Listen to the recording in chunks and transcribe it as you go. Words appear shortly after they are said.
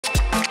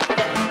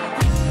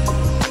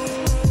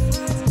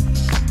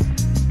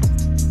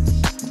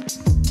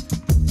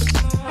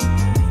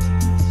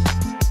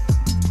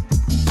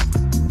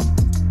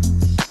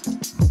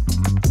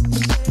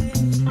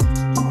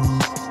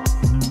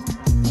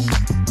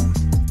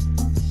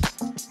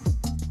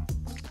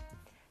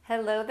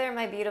Hello there,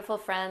 my beautiful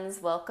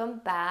friends. Welcome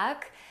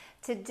back.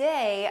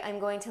 Today, I'm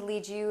going to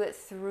lead you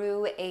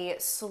through a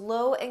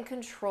slow and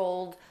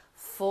controlled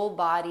full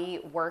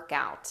body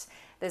workout.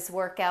 This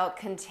workout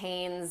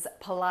contains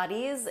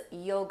Pilates,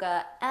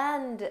 yoga,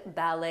 and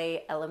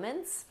ballet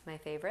elements, my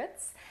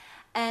favorites.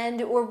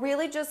 And we're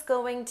really just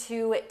going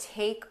to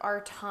take our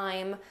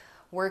time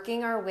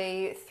working our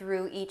way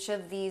through each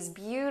of these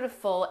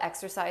beautiful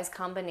exercise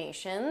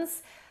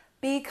combinations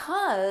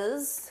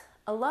because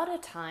a lot of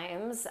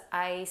times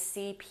I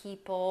see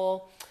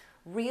people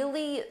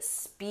really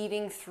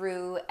speeding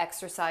through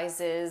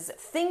exercises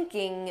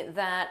thinking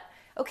that,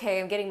 okay,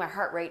 I'm getting my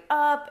heart rate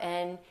up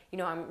and,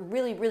 I'm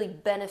really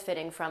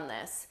benefiting from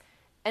this.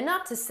 And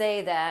not to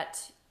say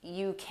that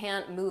you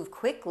can't move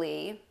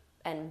quickly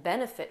and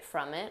benefit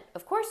from it.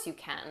 Of course you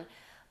can.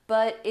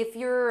 But if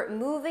you're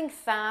moving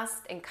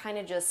fast and kind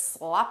of just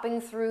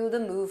slopping through the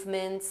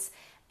movements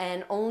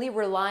and only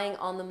relying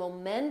on the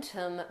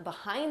momentum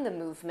behind the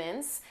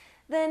movements,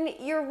 then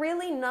you're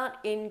really not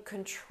in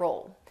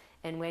control.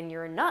 And when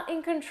you're not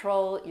in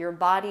control, your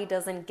body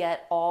doesn't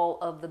get all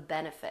of the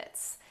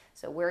benefits.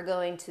 So we're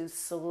going to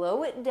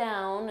slow it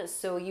down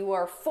so you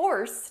are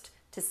forced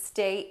to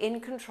stay in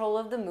control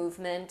of the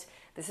movement.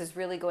 This is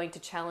really going to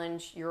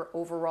challenge your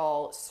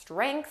overall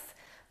strength,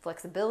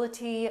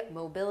 flexibility,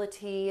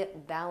 mobility,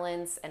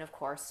 balance, and of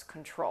course,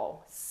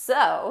 control.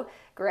 So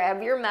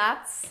grab your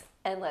mats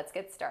and let's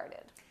get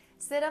started.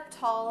 Sit up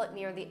tall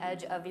near the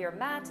edge of your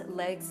mat,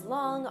 legs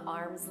long,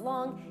 arms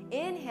long.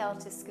 Inhale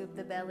to scoop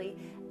the belly.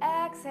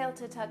 Exhale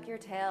to tuck your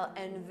tail.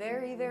 And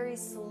very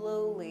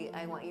slowly,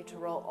 I want you to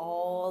roll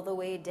all the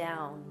way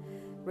down.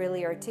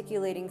 Really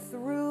articulating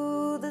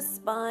through the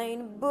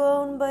spine,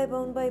 bone by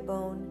bone by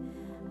bone.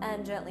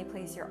 And gently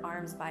place your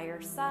arms by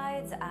your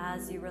sides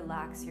as you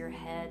relax your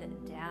head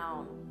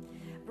down.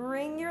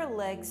 Bring your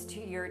legs to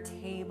your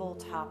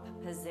tabletop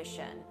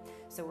position.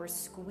 So we're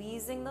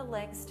squeezing the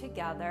legs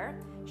together,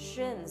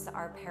 shins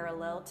are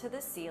parallel to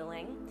the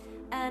ceiling,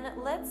 and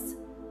let's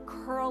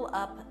curl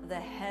up the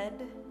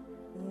head,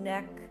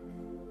 neck,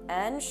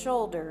 and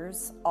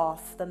shoulders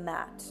off the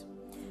mat.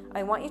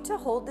 I want you to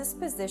hold this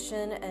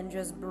position and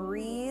just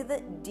breathe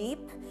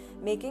deep,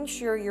 making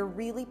sure you're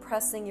really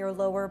pressing your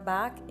lower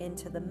back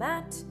into the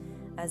mat.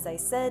 As I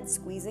said,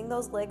 squeezing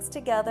those legs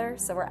together,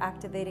 so we're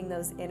activating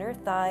those inner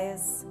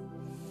thighs.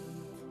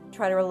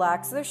 Try to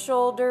relax the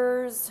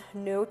shoulders,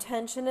 no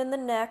tension in the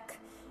neck.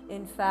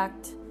 In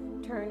fact,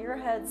 turn your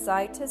head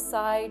side to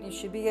side. You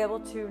should be able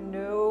to,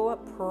 no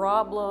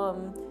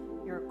problem.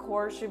 Your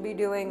core should be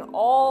doing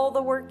all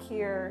the work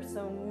here,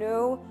 so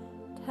no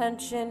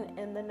tension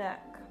in the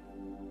neck.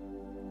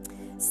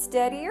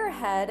 Steady your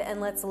head and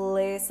let's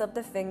lace up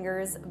the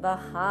fingers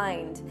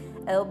behind.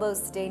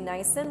 Elbows stay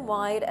nice and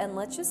wide, and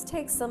let's just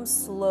take some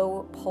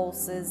slow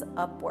pulses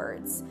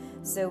upwards.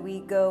 So we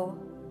go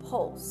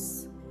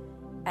pulse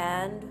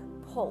and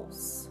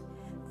pulse.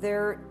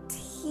 They're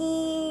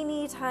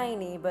teeny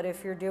tiny, but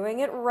if you're doing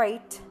it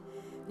right,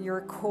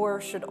 your core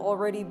should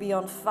already be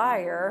on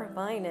fire.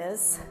 Mine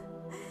is.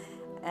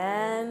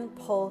 And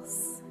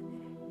pulse.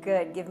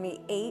 Good. Give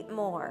me 8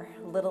 more.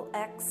 Little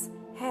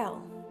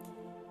exhale.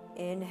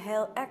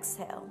 Inhale,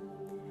 exhale.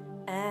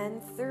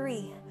 And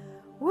 3.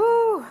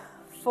 Woo!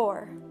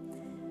 4.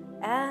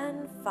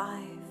 And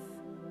 5.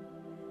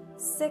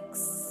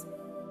 6.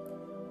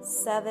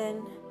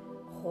 7.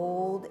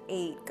 Hold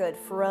 8. Good.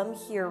 From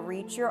here,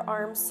 reach your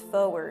arms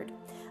forward.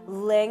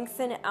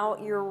 Lengthen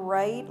out your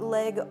right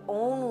leg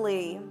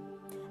only,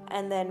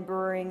 and then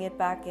bring it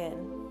back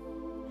in.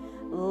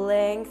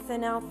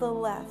 Lengthen out the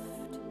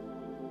left,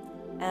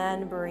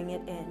 and bring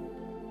it in.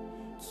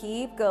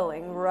 Keep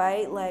going.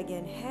 Right leg,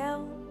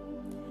 inhale.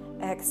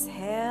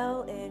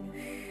 Exhale, in.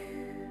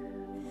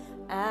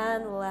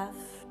 And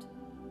left,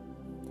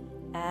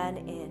 and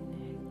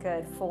in.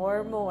 Good.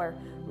 4 more.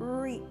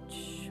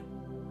 Reach.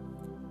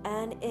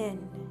 And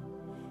in.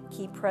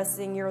 Keep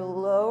pressing your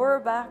lower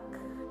back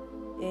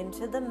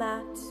into the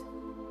mat.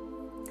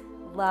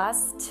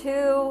 Last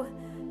 2.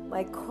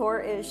 My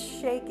core is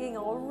shaking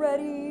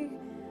already.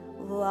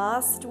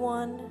 Last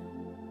 1.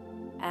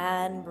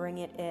 And bring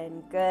it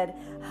in. Good.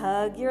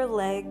 Hug your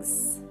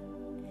legs.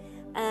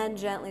 And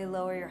gently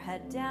lower your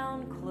head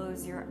down.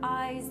 Close your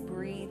eyes.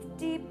 Breathe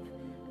deep.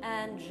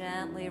 And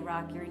gently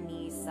rock your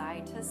knees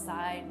side to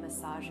side,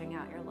 massaging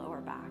out your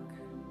lower back.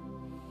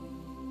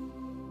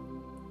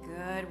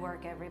 Good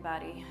work,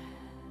 everybody.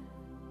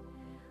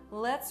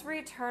 Let's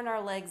return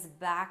our legs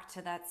back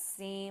to that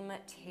same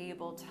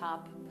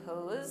tabletop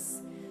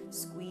pose.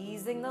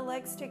 Squeezing the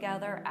legs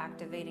together,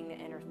 activating the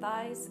inner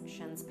thighs,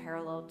 shins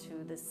parallel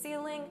to the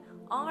ceiling,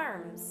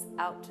 arms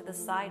out to the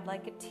side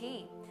like a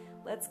T.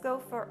 Let's go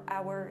for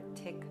our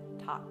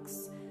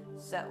tick-tocks.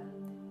 So,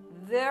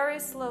 very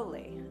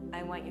slowly,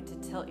 I want you to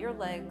tilt your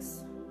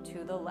legs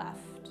to the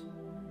left.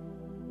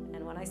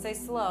 And when I say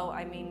slow,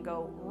 I mean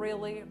go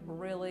really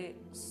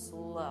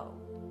slow.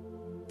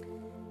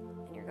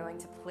 And you're going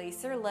to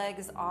place your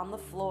legs on the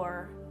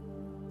floor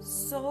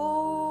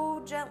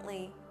so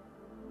gently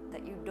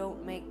that you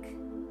don't make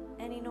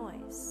any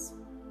noise.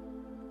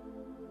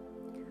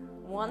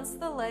 Once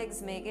the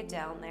legs make it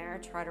down there,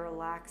 try to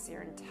relax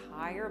your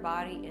entire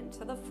body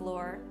into the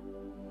floor.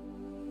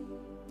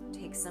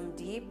 Take some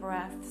deep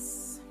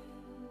breaths.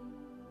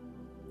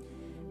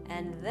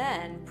 And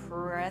then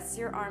press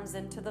your arms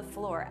into the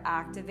floor.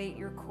 Activate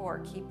your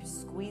core. Keep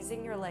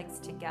squeezing your legs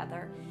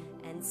together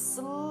and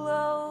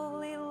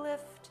slowly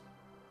lift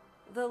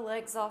the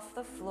legs off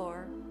the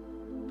floor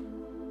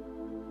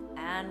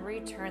and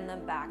return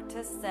them back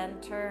to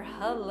center.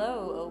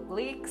 Hello,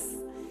 obliques.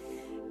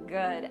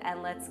 Good,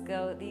 and let's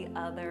go the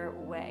other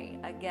way.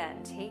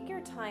 Again, take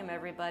your time,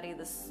 everybody.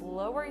 The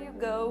slower you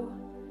go,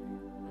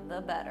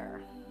 the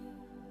better.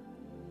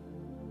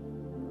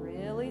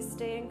 Really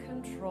stay in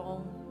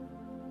control.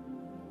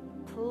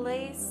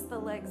 Place the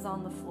legs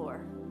on the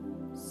floor,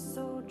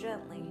 so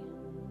gently.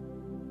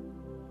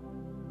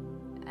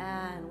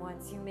 And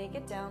once you make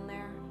it down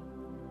there,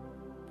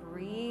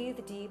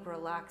 breathe deep,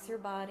 relax your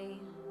body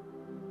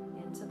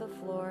into the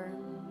floor.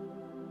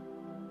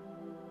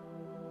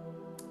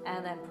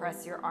 And then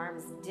press your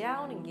arms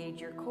down, engage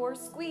your core,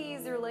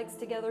 squeeze your legs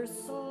together,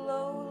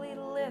 slowly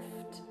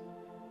lift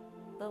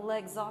the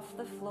legs off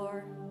the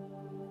floor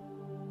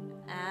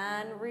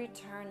and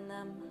return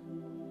them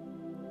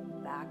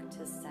back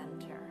to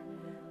center.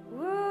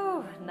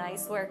 Woo!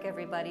 Nice work,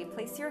 everybody.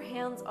 Place your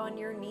hands on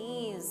your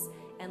knees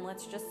and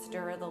let's just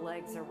stir the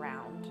legs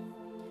around.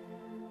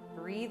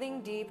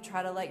 Breathing deep,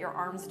 try to let your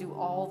arms do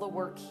all the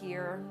work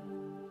here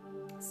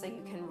so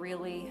you can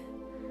really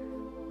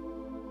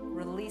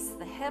release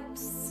the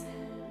hips,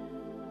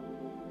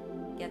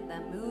 get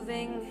them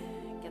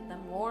moving, get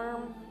them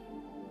warm.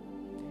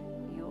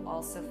 You'll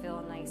also feel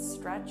a nice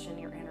stretch in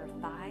your inner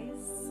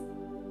thighs.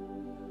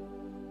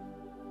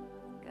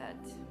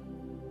 Good.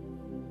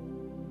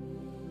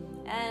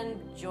 And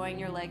join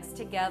your legs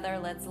together.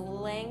 Let's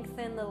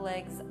lengthen the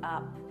legs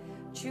up.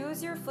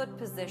 Choose your foot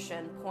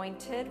position,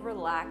 pointed,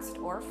 relaxed,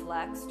 or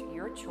flexed,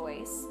 your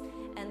choice.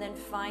 And then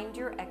find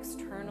your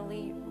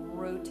externally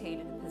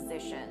rotated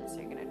position.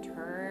 So you're going to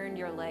turn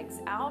your legs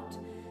out,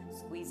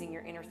 squeezing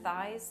your inner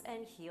thighs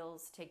and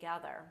heels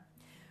together.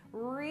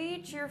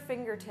 Reach your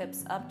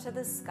fingertips up to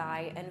the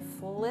sky and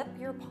flip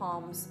your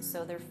palms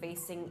so they're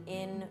facing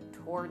in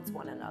towards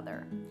one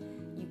another.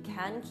 You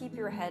can keep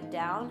your head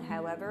down.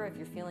 However, if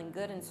you're feeling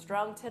good and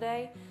strong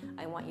today,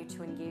 I want you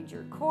to engage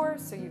your core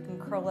so you can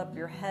curl up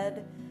your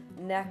head,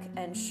 neck,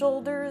 and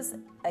shoulders.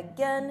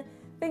 Again,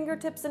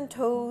 fingertips and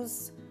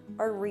toes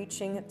are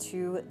reaching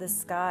to the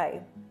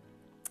sky.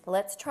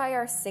 Let's try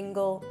our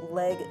single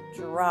leg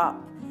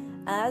drop.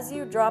 As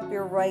you drop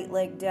your right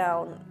leg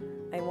down,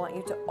 I want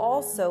you to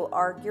also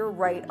arc your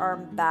right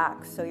arm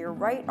back so your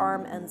right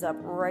arm ends up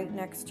right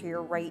next to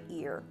your right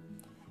ear.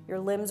 Your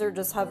limbs are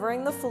just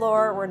hovering the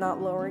floor. We're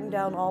not lowering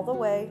down all the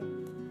way.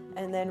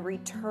 And then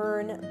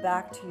return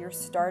back to your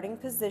starting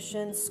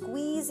position,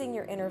 squeezing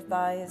your inner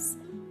thighs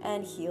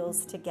and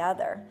heels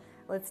together.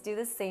 Let's do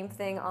the same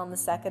thing on the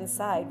second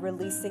side,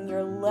 releasing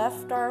your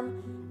left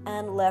arm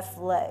and left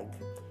leg.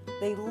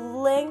 They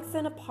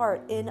lengthen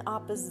apart in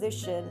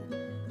opposition.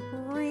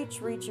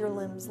 Reach your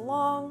limbs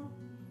long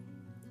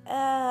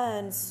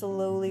and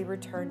slowly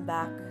return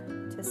back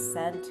to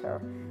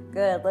center.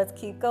 Good, let's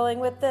keep going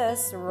with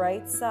this.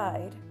 Right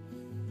side.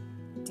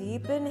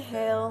 Deep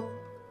inhale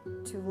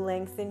to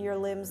lengthen your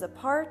limbs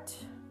apart.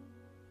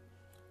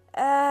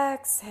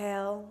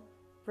 Exhale,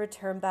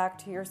 return back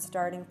to your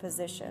starting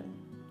position.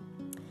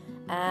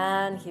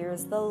 And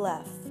here's the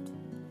left.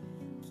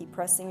 Keep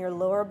pressing your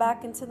lower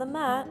back into the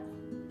mat.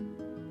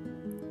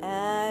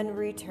 And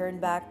return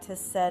back to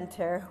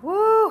center.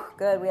 Woo!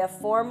 Good, we have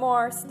 4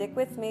 more. Stick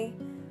with me.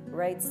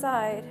 Right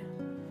side.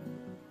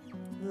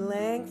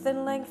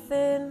 Lengthen,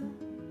 lengthen.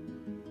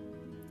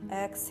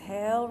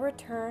 Exhale,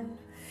 return.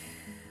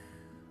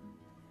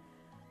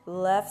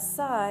 Left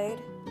side.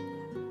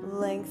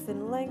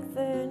 Lengthen,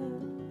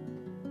 lengthen.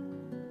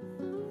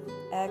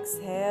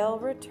 Exhale,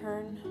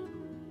 return.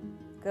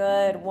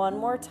 Good. One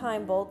more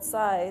time, both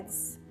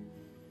sides.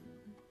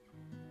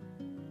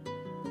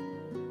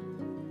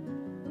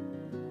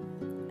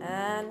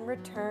 And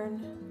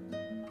return.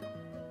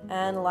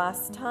 And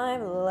last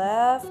time,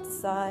 left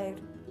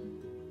side.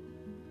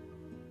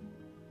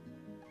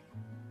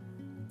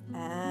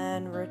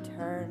 And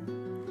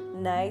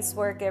return. Nice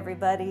work,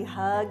 everybody.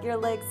 Hug your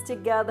legs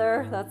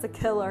together. That's a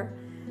killer.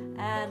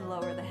 And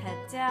lower the head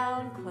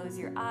down. Close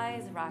your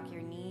eyes. Rock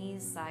your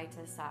knees side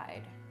to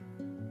side.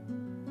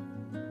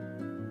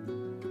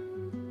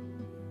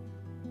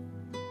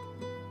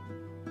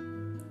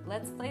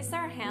 Let's place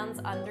our hands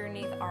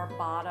underneath our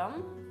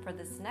bottom for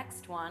this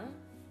next one.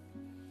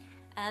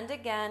 And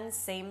again,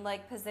 same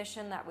leg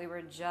position that we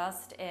were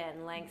just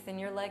in. Lengthen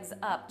your legs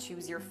up,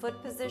 choose your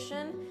foot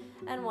position,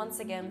 and once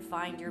again,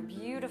 find your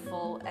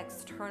beautiful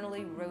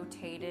externally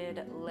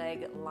rotated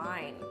leg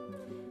line.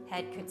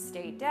 Head could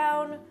stay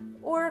down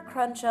or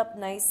crunch up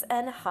nice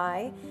and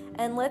high.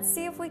 And let's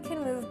see if we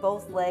can move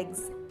both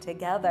legs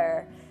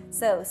together.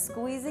 So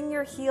squeezing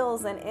your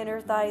heels and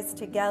inner thighs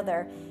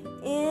together.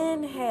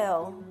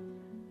 Inhale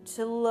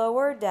to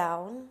lower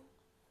down.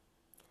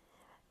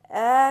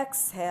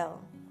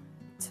 Exhale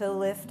to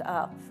lift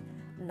up.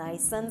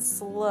 Nice and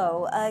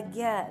slow.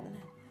 Again.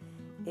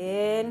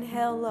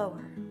 Inhale,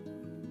 lower.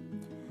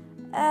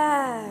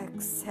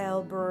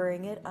 Exhale,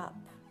 bring it up.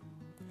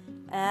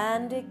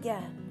 And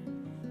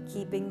again,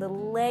 keeping the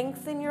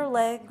length in your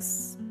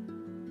legs.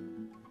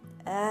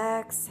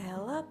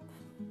 Exhale up.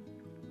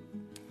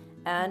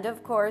 And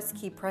of course,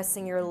 keep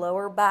pressing your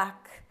lower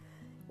back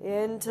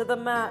into the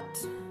mat.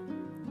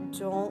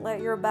 Don't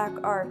let your back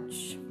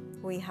arch.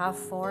 We have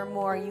 4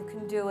 more. You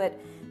can do it.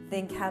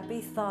 Think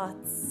happy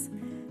thoughts.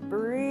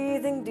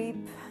 Breathing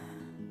deep.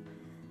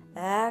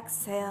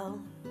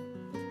 Exhale.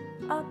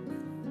 Up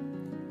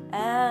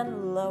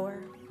and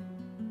lower.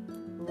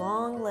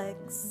 Long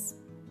legs.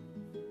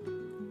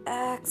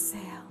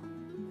 Exhale.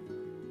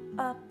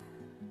 Up.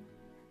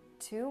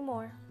 2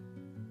 more.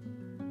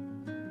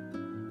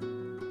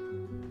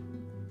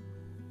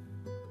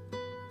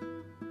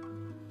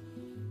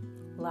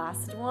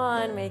 Last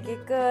one. Make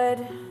it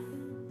good.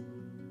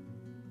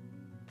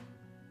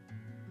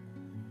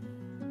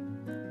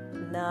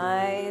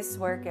 Nice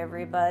work,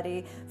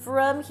 everybody.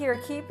 From here,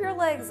 keep your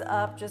legs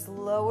up. Just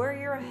lower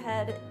your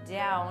head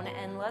down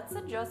and let's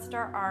adjust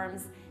our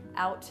arms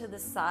out to the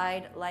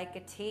side like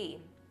a T.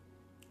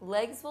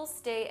 Legs will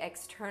stay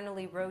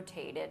externally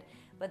rotated,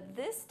 but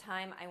this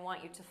time I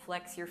want you to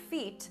flex your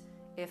feet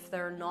if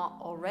they're not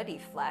already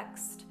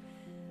flexed.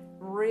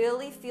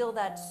 Really feel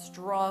that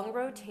strong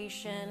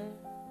rotation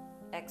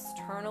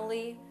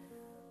externally,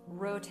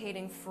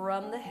 rotating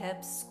from the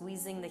hips,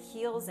 squeezing the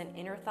heels and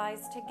inner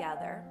thighs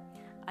together.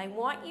 I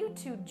want you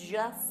to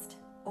just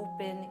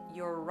open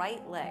your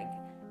right leg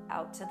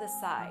out to the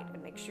side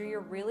and make sure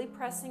you're really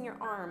pressing your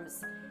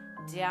arms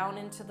down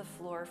into the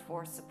floor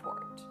for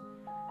support.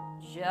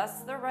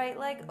 Just the right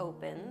leg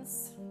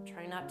opens.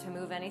 Try not to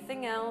move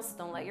anything else.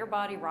 Don't let your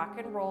body rock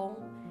and roll.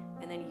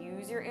 And then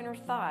use your inner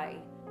thigh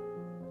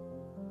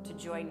to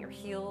join your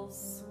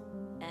heels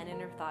and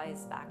inner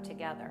thighs back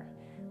together.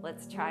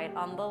 Let's try it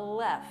on the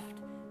left.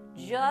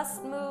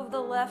 Just move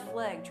the left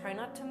leg. Try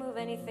not to move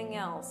anything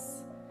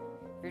else.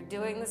 If you're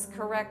doing this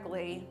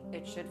correctly,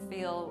 it should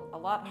feel a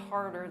lot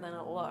harder than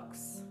it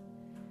looks.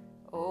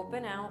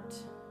 Open out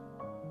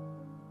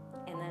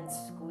and then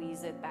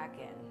squeeze it back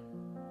in.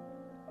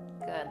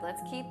 Good.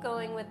 Let's keep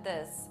going with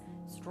this.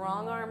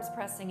 Strong arms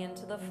pressing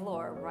into the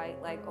floor.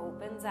 Right leg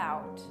opens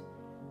out.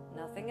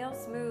 Nothing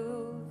else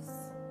moves.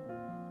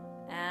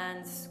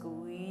 And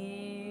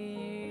squeeze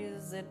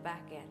it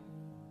back in.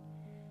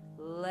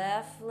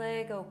 Left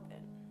leg open.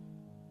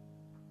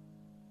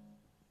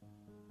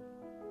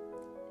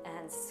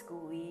 And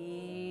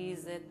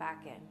squeeze it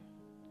back in.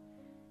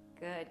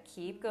 Good.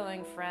 Keep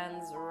going,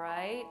 friends.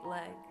 Right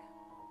leg.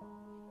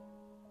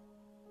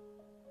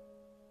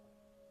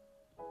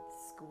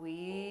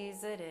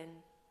 Squeeze it in.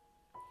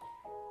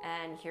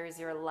 And here's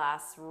your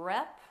last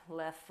rep.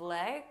 Left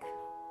leg.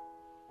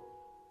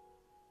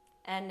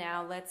 And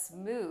now let's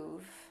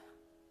move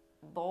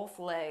both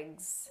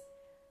legs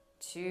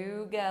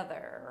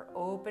together,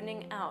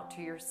 opening out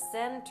to your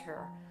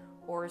center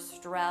or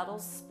straddle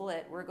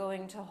split. We're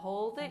going to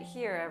hold it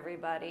here,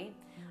 everybody.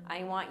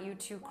 I want you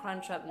to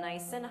crunch up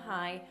nice and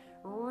high,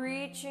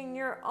 reaching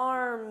your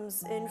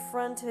arms in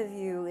front of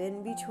you,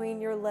 in between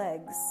your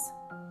legs.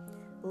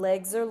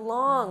 Legs are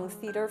long,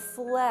 feet are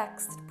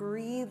flexed.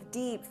 Breathe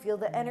deep. Feel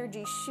the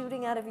energy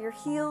shooting out of your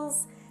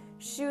heels,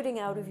 shooting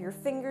out of your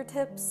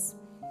fingertips.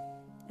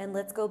 And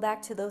let's go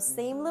back to those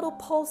same little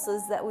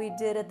pulses that we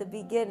did at the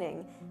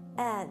beginning.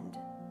 And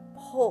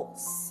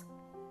pulse,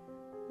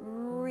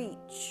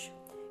 reach.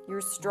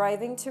 You're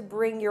striving to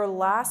bring your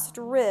last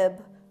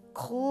rib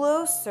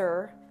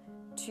closer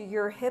to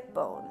your hip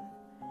bone,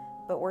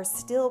 but we're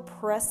still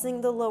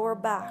pressing the lower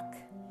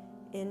back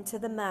into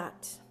the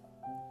mat.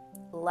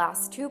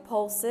 Last 2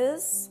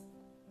 pulses.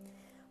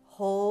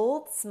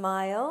 Hold,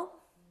 smile.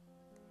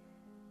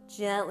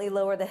 Gently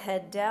lower the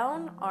head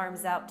down,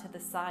 arms out to the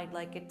side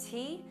like a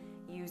T.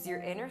 Use your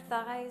inner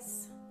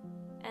thighs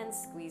and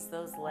squeeze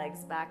those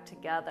legs back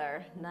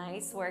together.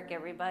 Nice work,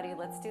 everybody.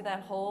 Let's do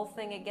that whole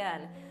thing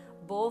again.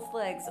 Both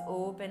legs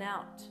open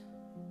out.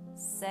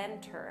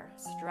 Center,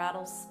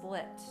 straddle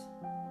split.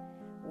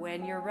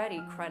 When you're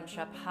ready, crunch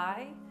up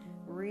high.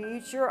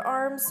 Reach your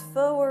arms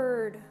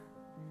forward.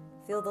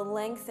 Feel the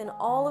length in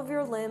all of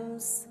your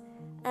limbs.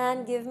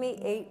 And give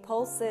me 8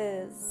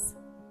 pulses.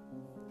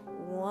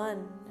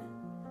 1.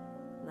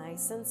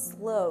 Nice and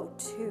slow.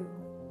 2.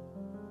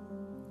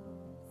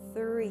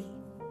 3.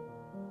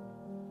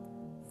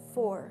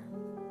 4.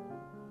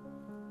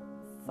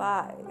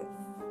 5.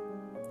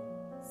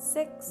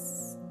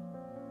 6.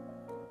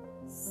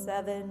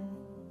 7.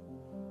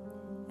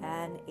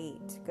 And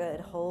 8. Good.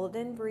 Hold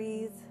and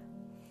breathe.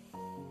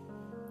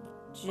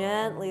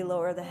 Gently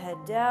lower the head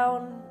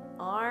down.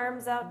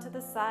 Arms out to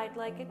the side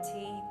like a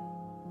T.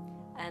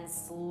 And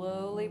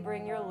slowly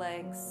bring your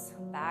legs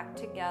back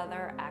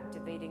together,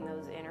 activating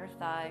those inner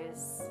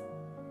thighs.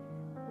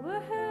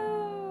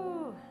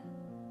 Woohoo!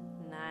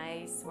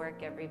 Nice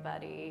work,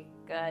 everybody.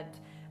 Good.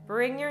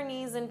 Bring your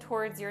knees in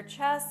towards your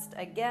chest.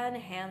 Again,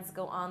 hands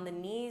go on the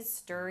knees.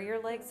 Stir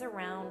your legs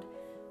around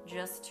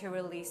just to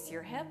release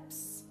your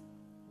hips.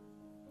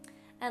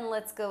 And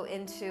let's go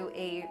into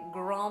a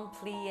grand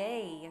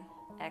plie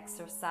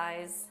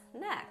exercise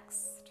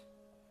next.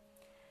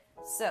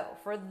 So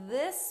for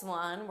this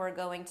one, we're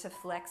going to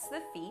flex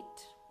the feet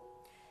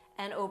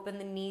and open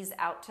the knees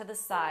out to the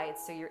side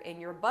so you're in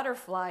your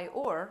butterfly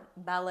or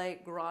ballet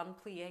grand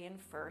plie in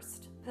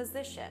first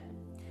position.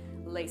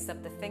 Lace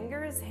up the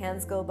fingers,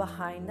 hands go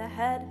behind the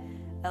head,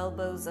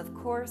 elbows of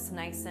course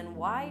nice and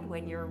wide.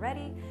 When you're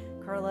ready,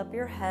 curl up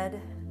your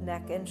head,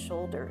 neck and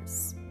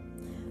shoulders.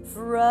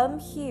 From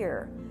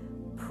here,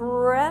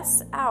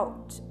 press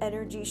out,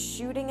 energy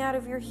shooting out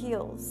of your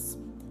heels.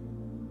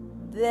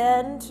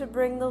 Bend to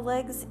bring the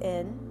legs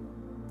in.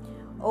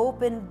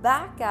 Open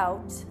back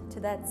out to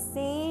that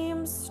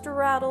same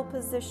straddle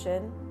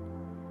position,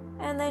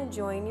 and then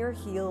join your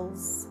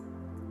heels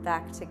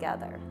back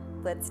together.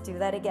 Let's do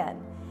that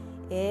again.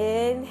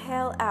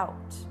 Inhale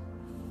out.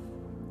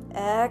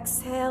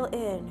 Exhale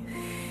in.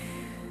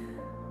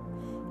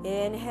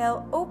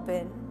 Inhale,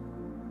 open.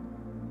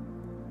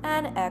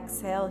 And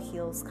exhale,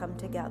 heels come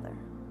together.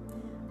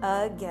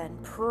 Again,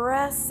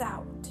 press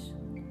out.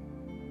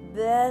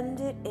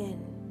 Bend it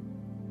in.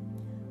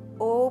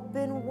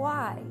 Open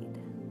wide.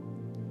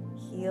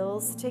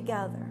 Heels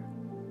together.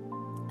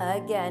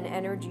 Again,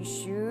 energy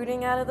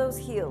shooting out of those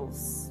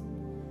heels.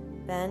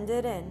 Bend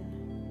it in.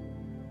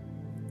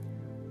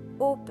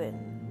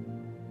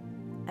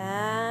 Open.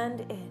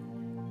 And in.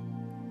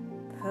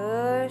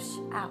 Push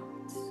out.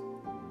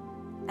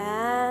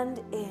 And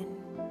in.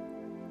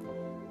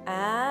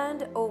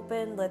 And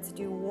open. Let's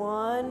do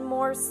one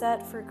more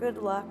set for good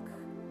luck.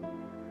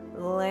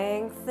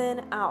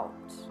 Lengthen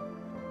out.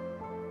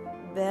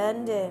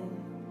 Bend in.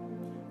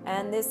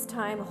 And this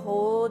time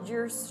hold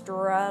your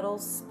straddle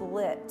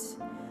split.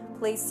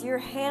 Place your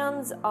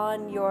hands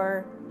on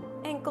your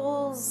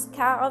ankles,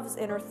 calves,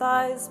 inner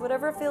thighs,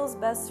 whatever feels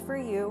best for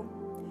you.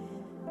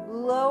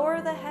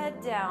 Lower the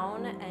head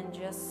down and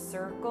just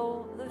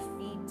circle the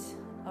feet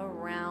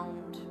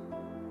around.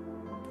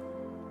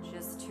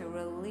 Just to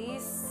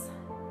release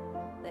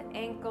the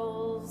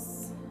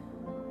ankles.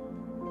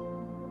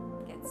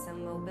 Get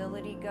some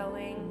mobility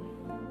going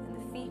in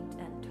the feet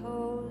and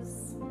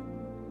toes.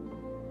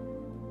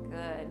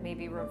 Good.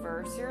 Maybe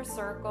reverse your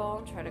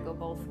circle. Try to go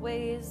both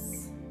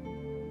ways.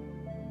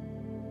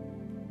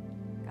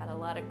 Got a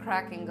lot of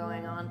cracking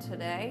going on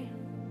today.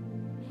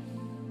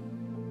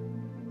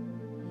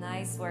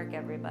 Nice work,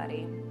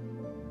 everybody.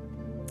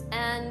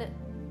 And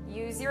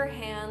use your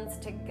hands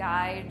to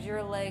guide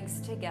your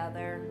legs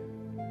together.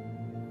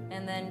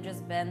 And then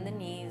just bend the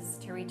knees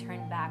to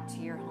return back to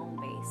your home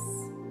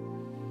base.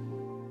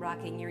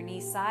 Rocking your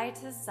knees side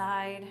to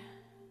side.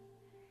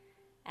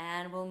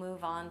 And we'll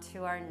move on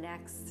to our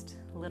next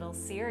little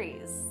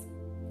series.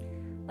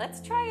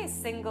 Let's try a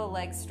single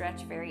leg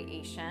stretch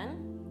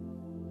variation.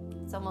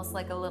 It's almost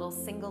like a little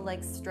single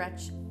leg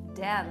stretch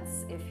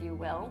dance, if you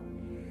will.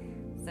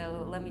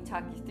 So let me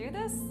talk you through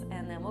this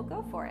and then we'll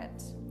go for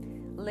it.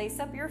 Lace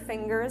up your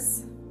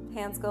fingers.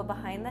 Hands go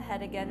behind the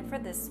head again for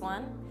this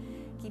one.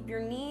 Keep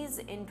your knees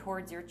in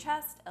towards your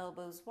chest,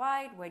 elbows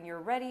wide. When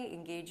you're ready,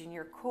 engage in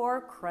your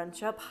core,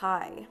 crunch up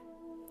high.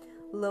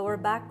 Lower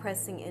back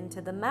pressing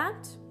into the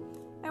mat.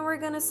 And we're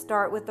going to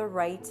start with the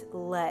right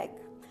leg.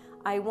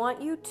 I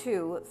want you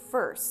to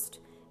first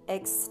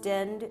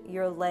extend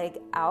your leg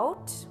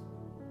out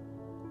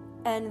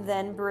and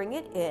then bring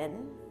it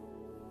in.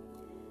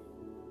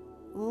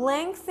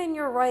 Lengthen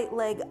your right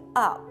leg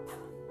up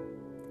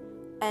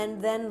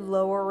and then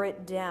lower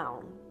it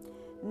down.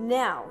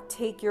 Now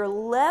take your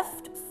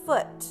left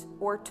foot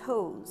or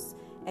toes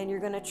and you're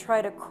going to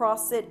try to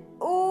cross it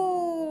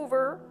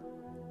over,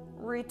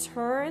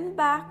 return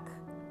back,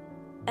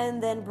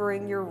 and then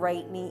bring your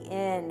right knee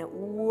in.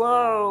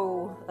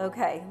 Whoa.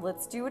 Okay,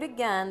 let's do it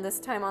again, this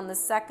time on the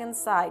second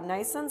side.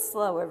 Nice and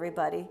slow,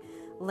 everybody.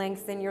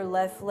 Lengthen your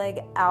left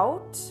leg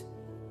out.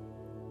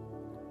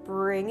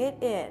 Bring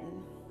it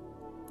in.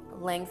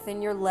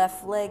 Lengthen your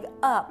left leg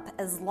up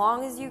as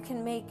long as you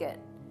can make it.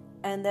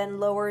 And then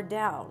lower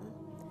down.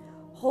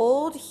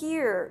 Hold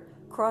here.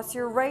 Cross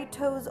your right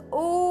toes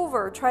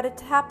over. Try to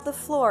tap the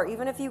floor.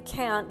 Even if you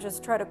can't,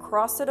 just try to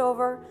cross it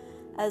over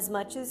as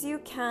much as you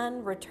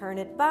can. Return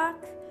it back.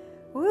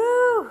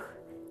 Woo!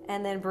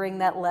 And then bring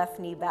that left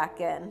knee back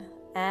in.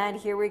 And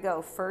here we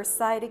go. First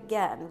side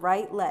again.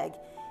 Right leg.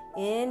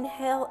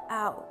 Inhale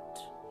out.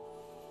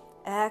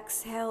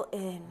 Exhale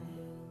in.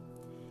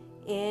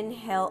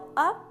 Inhale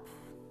up.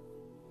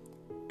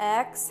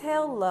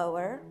 Exhale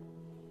lower.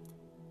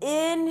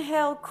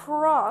 Inhale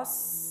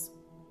cross.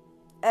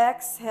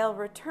 Exhale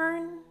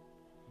return.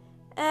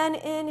 And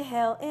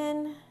inhale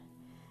in.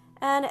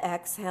 And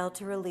exhale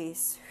to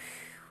release.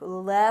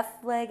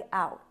 Left leg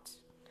out.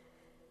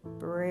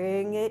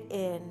 Bring it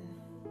in.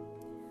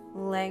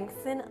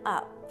 Lengthen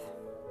up.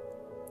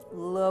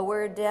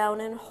 Lower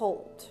down and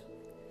hold.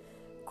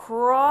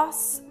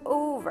 Cross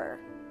over.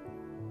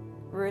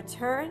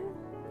 Return.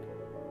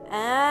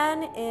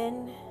 And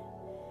in.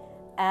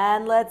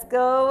 And let's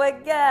go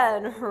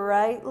again.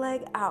 Right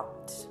leg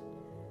out.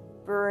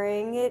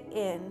 Bring it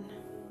in.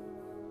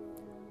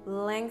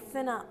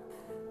 Lengthen up.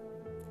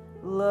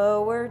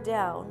 lower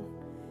down,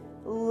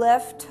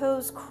 left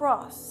toes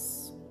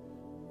cross,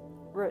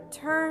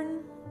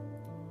 return,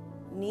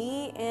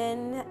 knee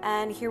in,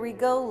 and here we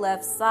go,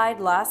 left side,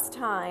 last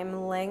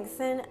time,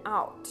 lengthen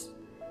out,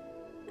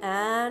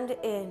 and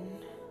in,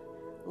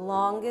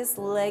 longest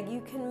leg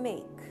you can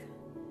make,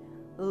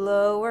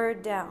 lower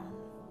down,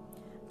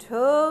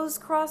 toes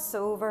cross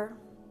over,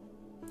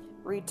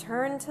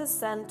 return to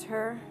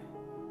center,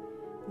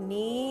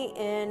 knee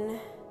in,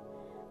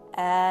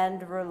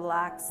 and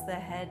relax the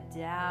head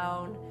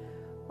down.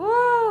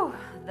 Woo,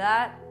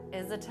 that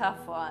is a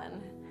tough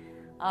one.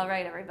 All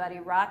right, everybody,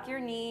 rock your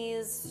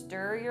knees,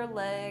 stir your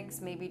legs,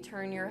 maybe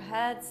turn your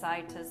head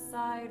side to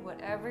side,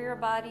 whatever your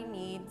body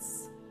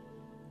needs.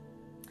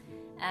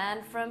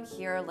 And from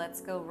here,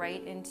 let's go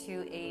right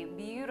into a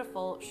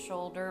beautiful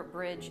shoulder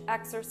bridge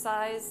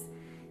exercise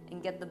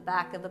and get the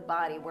back of the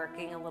body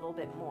working a little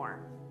bit more.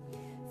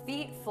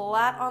 Feet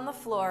flat on the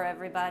floor,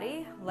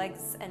 everybody.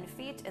 Legs and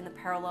feet in the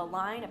parallel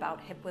line,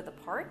 about hip width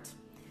apart.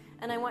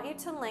 And I want you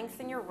to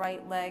lengthen your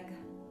right leg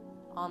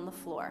on the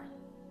floor.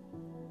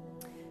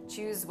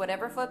 Choose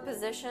whatever foot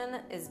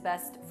position is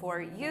best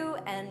for you.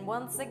 And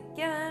once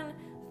again,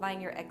 find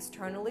your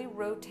externally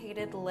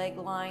rotated leg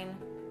line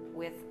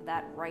with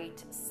that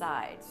right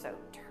side. So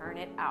turn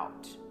it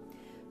out.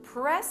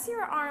 Press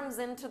your arms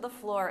into the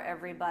floor,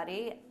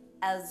 everybody,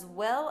 as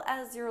well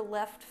as your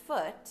left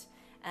foot.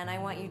 And I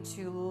want you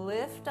to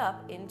lift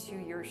up into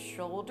your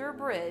shoulder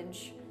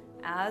bridge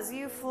as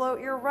you float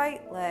your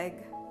right leg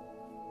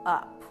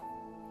up.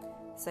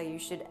 So you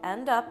should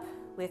end up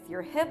with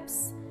your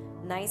hips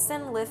nice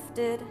and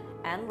lifted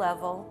and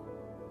level.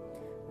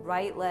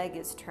 Right leg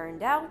is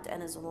turned out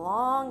and as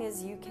long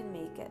as you can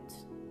make it.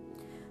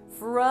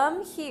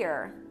 From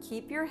here,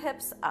 keep your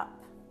hips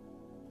up.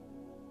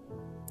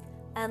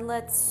 And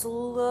let's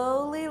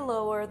slowly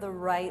lower the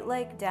right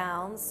leg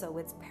down so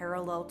it's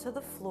parallel to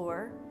the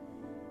floor.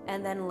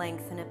 And then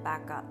lengthen it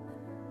back up.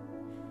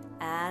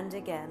 And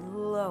again,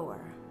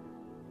 lower.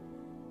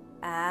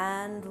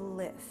 And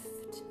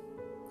lift.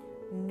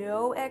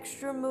 No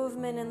extra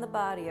movement in the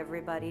body,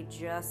 everybody.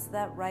 Just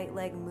that right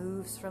leg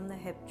moves from the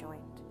hip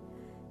joint.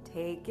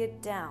 Take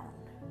it down.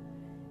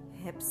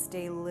 Hips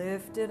stay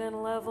lifted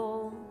and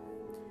level.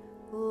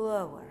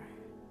 Lower.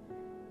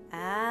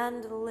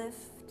 And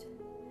lift.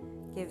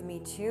 Give me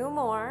 2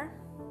 more.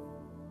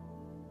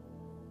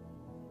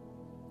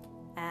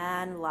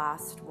 And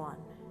last one.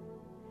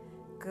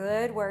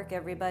 Good work,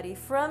 everybody.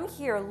 From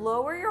here,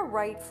 lower your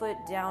right foot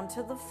down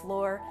to the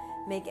floor.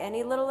 Make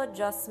any little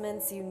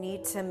adjustments you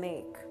need to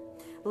make.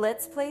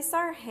 Let's place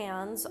our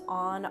hands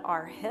on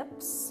our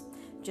hips,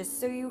 just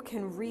so you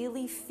can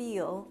really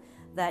feel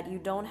that you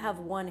don't have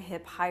one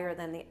hip higher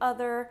than the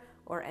other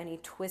or any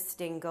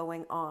twisting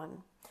going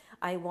on.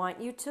 I want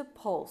you to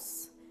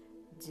pulse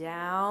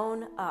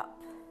down,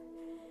 up,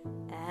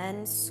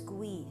 and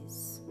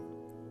squeeze.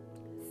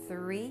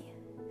 3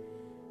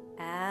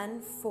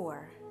 and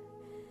 4.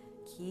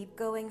 Keep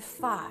going.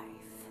 5.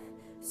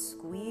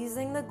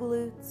 Squeezing the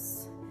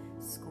glutes,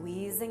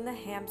 squeezing the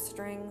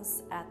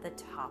hamstrings at the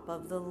top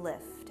of the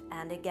lift.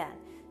 And again,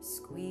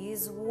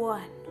 squeeze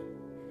 1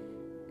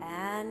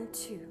 and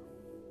 2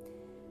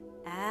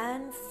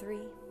 and 3.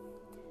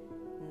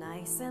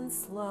 Nice and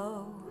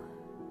slow.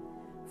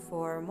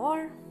 4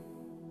 more.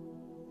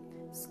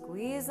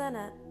 Squeeze and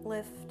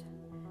lift,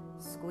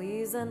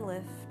 squeeze and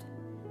lift.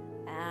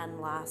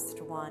 And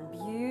last one.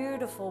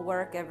 Beautiful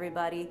work,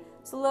 everybody.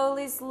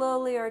 Slowly,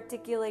 slowly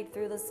articulate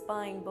through the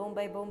spine, bone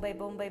by bone by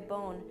bone by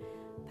bone.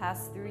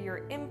 Pass through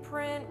your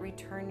imprint,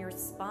 return your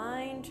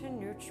spine to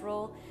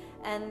neutral,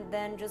 and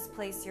then just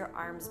place your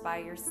arms by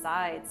your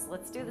sides.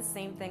 Let's do the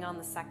same thing on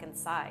the second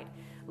side.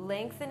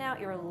 Lengthen out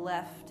your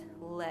left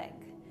leg.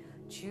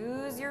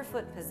 Choose your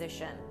foot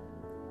position.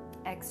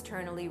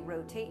 Externally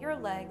rotate your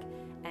leg,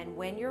 and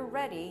when you're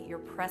ready, you're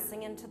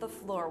pressing into the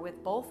floor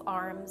with both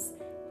arms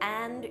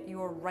and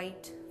your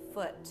right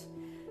foot.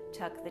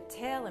 Tuck the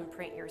tail and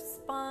print your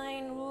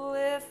spine,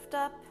 lift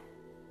up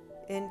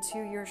into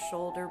your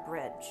shoulder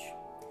bridge.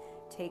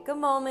 Take a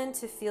moment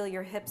to feel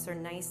your hips are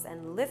nice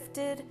and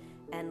lifted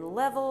and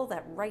level.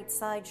 That right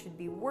side should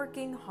be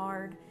working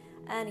hard.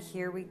 And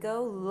here we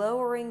go,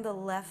 lowering the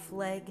left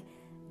leg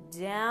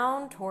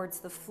down towards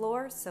the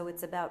floor so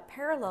it's about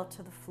parallel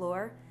to the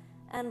floor,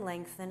 and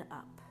lengthen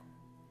up.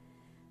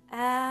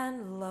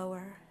 And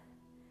lower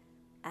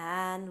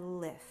and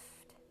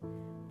lift.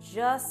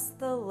 Just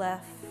the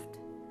left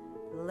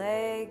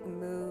leg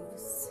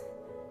moves.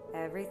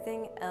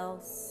 Everything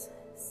else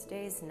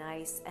stays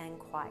nice and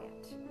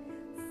quiet.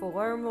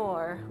 4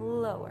 more.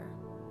 Lower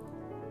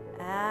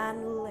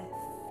and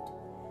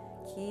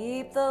lift.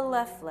 Keep the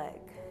left leg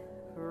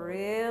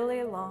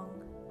really long.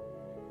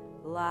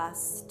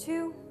 Last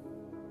 2.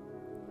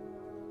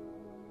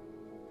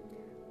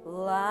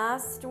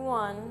 Last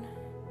 1.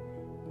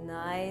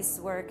 Nice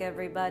work,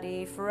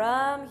 everybody.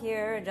 From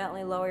here,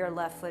 gently lower your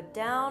left foot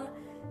down.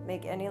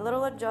 Make any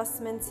little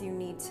adjustments you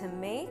need to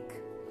make.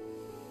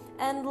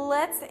 And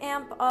let's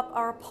amp up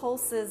our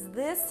pulses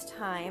this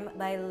time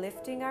by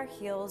lifting our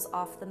heels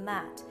off the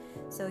mat.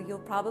 So you'll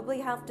probably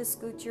have to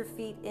scoot your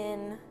feet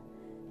in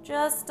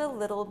just a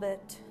little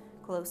bit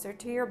closer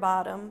to your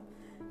bottom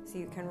so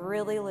you can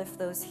really lift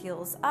those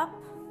heels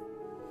up.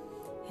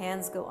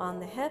 Hands go on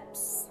the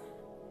hips.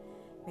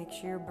 Make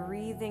sure you're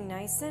breathing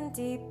nice and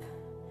deep.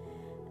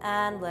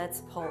 And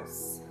let's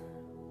pulse.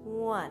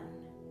 1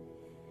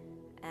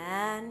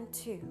 and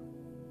 2,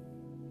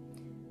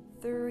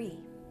 3.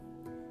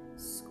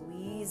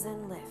 Squeeze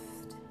and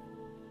lift.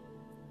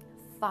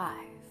 5,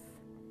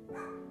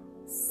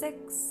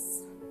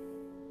 6,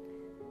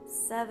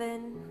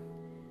 7.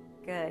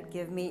 Good.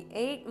 Give me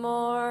 8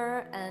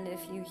 more. And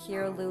if you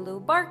hear Lulu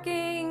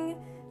barking,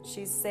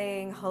 she's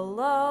saying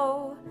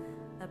hello.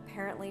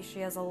 Apparently she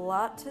has a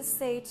lot to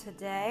say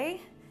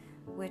today,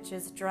 which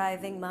is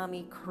driving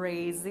mommy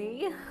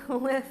crazy.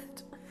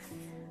 Lift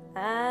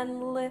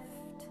and lift.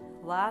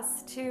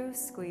 Last 2.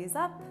 Squeeze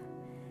up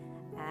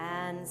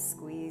and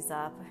squeeze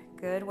up.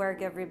 Good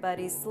work,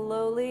 everybody.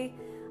 Slowly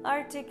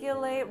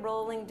articulate,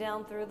 rolling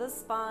down through the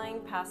spine,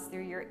 pass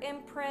through your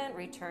imprint,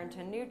 return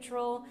to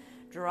neutral,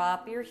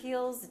 drop your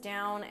heels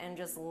down, and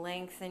just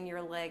lengthen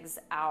your legs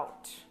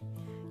out.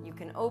 You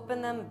can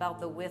open them about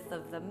the width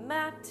of the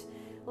mat.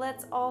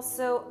 Let's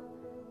also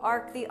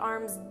arc the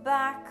arms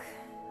back,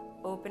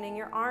 opening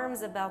your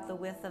arms about the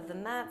width of the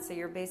mat, so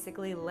you're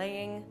basically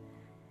laying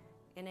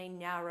in a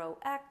narrow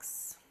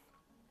X.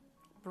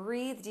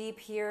 Breathe deep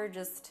here.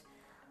 Just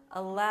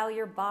allow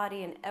your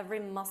body and every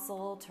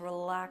muscle to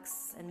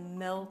relax and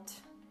melt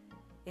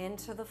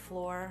into the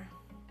floor.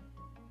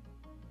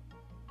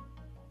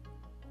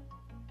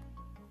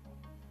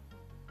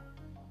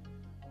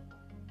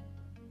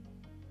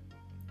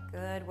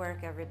 Good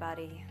work,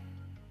 everybody.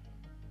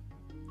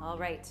 All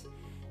right,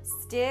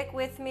 stick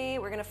with me.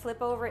 We're gonna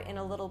flip over in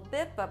a little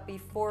bit, but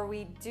before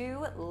we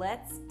do,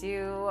 let's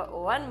do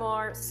one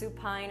more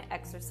supine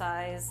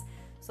exercise.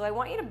 So I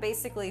want you to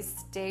basically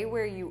stay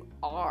where you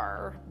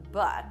are,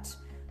 but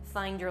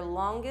find your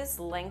longest,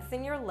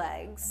 lengthen your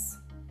legs.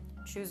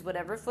 Choose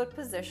whatever foot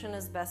position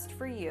is best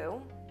for you.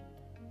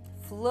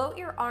 Float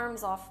your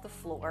arms off the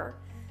floor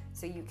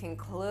so you can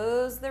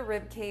close the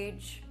rib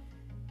cage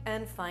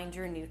and find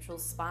your neutral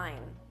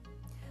spine.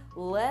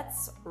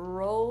 Let's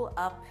roll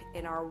up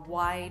in our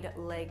wide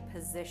leg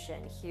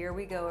position. Here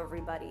we go,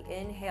 everybody.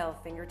 Inhale,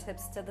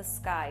 fingertips to the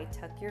sky,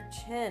 tuck your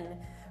chin.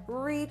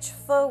 Reach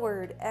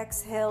forward.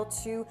 Exhale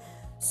to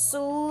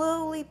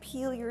slowly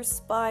peel your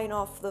spine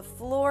off the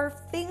floor.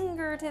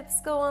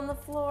 Fingertips go on the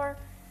floor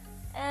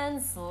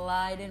and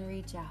slide and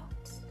reach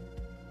out.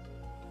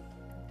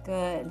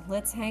 Good.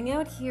 Let's hang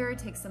out here.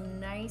 Take some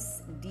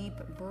nice deep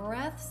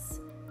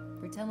breaths.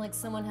 Pretend like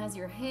someone has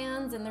your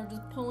hands and they're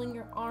just pulling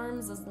your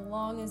arms as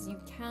long as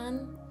you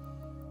can.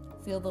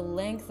 Feel the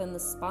length in the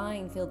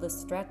spine. Feel the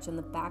stretch in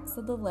the backs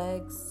of the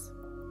legs.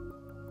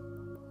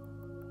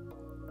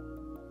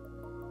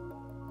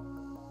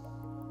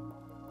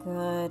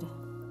 Good.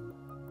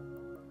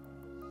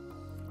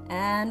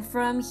 And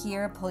from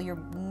here, pull your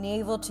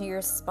navel to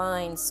your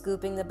spine,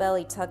 scooping the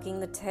belly, tucking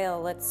the tail.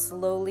 Let's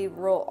slowly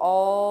roll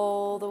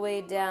all the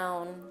way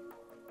down.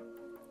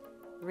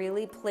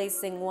 Really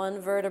placing one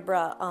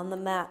vertebra on the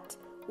mat,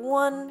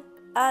 one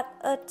at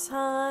a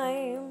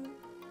time.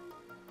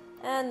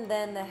 And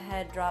then the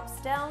head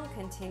drops down.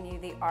 Continue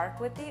the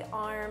arc with the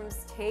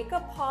arms. Take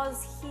a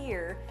pause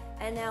here,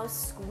 and now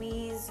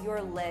squeeze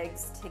your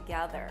legs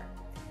together.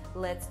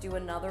 Let's do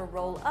another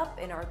roll up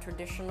in our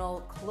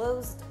traditional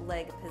closed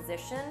leg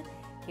position.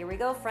 Here we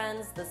go,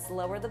 friends. The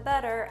slower the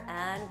better,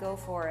 and go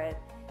for it.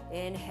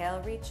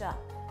 Inhale, reach up.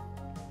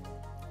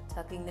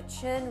 Tucking the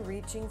chin,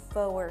 reaching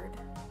forward.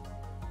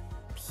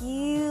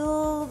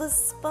 Peel the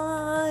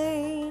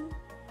spine.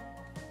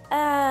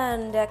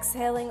 And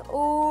exhaling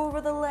over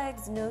the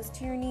legs, nose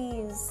to your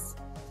knees.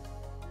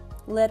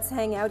 Let's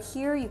hang out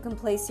here. You can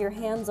place your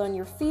hands on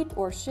your feet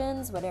or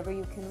shins, whatever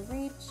you can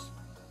reach.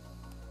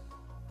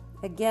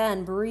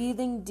 Again,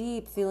 breathing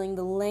deep, feeling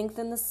the length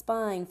in the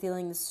spine,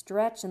 feeling the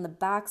stretch in the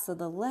backs of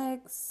the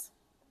legs.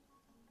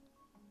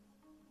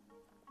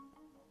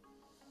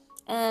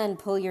 And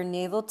pull your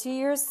navel to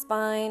your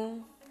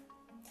spine.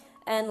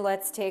 And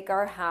let's take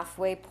our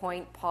halfway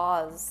point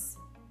pause.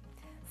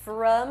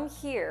 From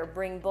here,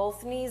 bring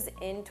both knees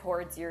in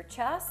towards your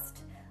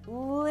chest,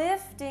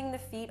 lifting the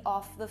feet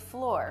off the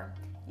floor.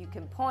 You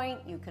can point,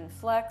 you can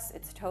flex,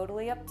 it's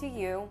totally up to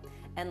you.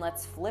 And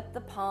let's flip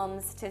the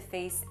palms to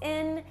face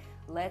in.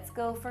 Let's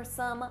go for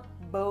some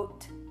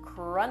boat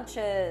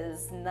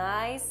crunches.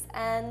 Nice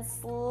and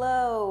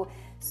slow.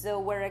 So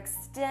we're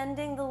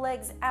extending the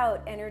legs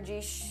out,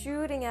 energy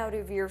shooting out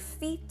of your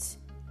feet.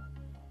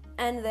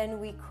 And then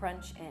we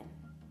crunch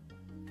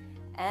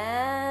in.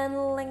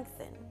 And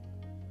lengthen.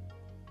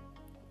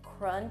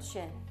 Crunch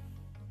in.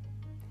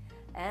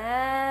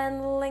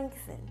 And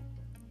lengthen.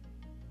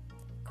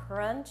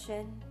 Crunch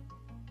in.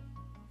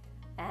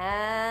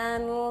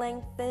 And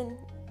lengthen.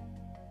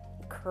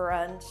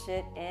 Crunch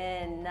it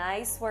in.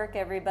 Nice work,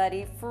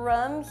 everybody.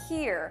 From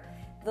here,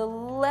 The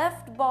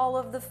left ball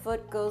of the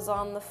foot goes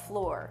on the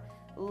floor.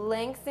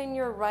 Lengthen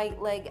your right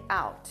leg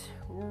out.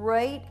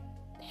 Right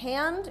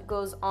hand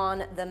goes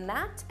on the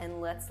mat,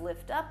 and let's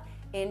lift up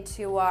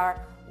into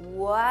our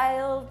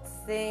Wild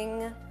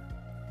Thing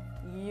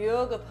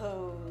yoga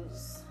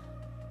pose.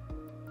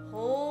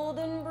 Hold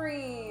and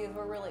breathe.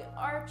 We're really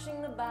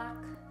arching the back,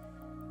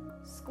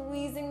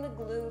 squeezing the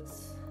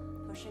glutes,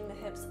 pushing the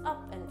hips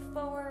up and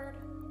forward.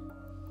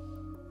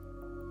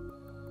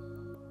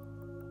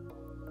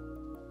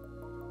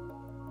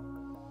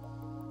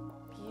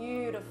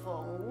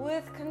 Beautiful.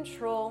 With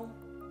control,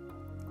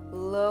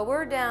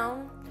 lower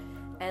down,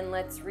 and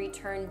let's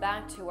return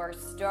back to our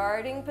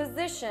starting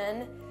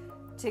position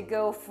to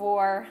go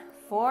for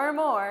 4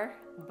 more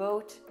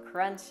boat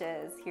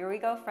crunches. Here we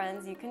go,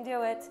 friends. You can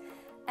do it.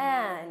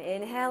 And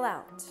inhale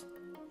out.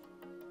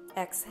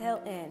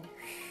 Exhale in.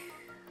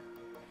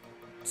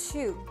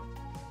 2,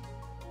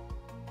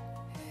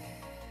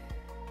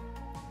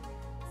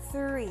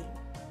 3,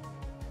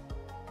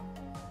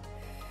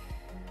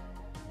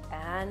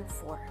 and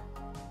 4.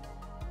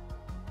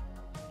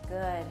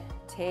 Good.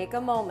 Take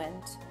a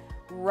moment.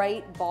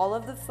 Right ball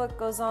of the foot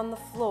goes on the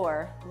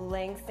floor.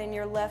 Lengthen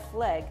your left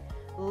leg.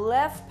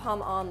 Left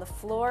palm on the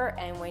floor,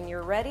 and when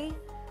you're ready,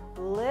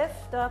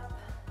 lift up,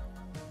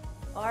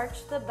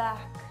 arch the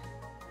back,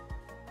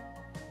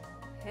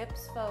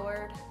 hips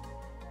forward,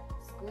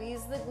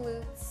 squeeze the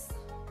glutes,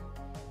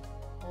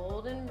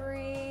 hold and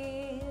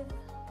breathe.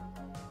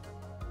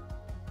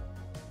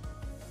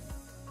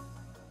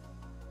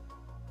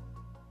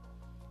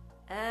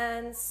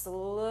 And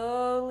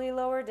slowly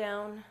lower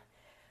down.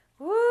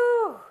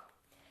 Woo!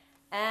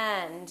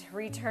 And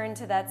return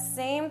to that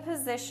same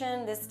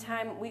position. This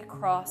time we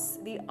cross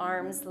the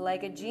arms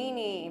like a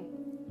genie.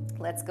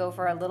 Let's go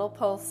for our little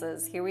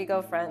pulses. Here we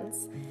go,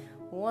 friends.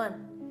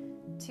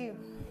 1, 2,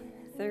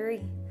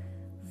 3,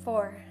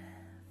 4,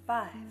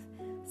 5,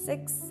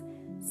 6,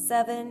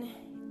 7,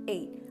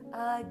 8.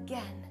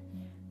 Again.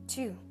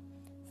 2,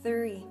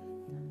 3,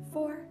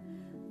 4,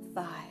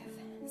 5,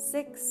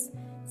 6,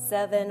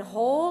 7.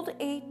 Hold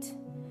 8.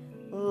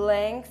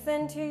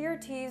 Lengthen to your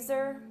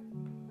teaser.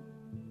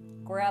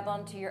 Grab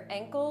onto your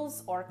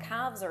ankles or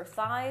calves or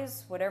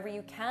thighs, whatever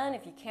you can.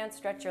 If you can't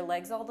stretch your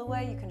legs all the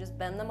way, you can just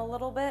bend them a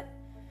little bit.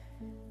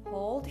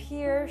 Hold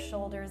here,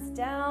 shoulders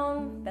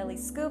down, belly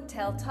scoop,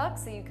 tail tuck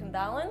so you can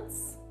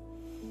balance.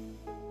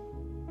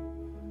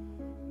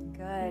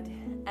 Good.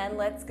 And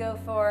let's go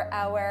for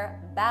our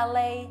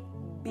ballet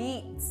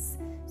beats.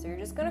 So you're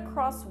just going to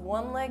cross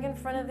one leg in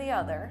front of the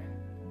other.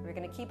 We're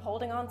going to keep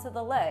holding on to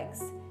the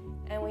legs,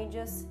 and we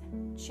just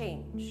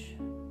change,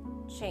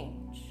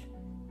 change.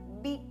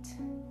 Beat,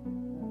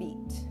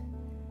 beat,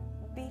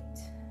 beat,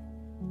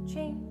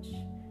 change.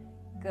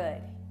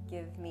 Good.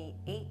 Give me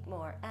 8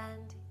 more,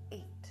 and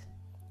 8,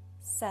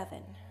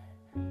 7,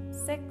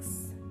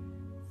 6,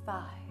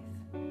 5,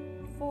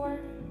 4,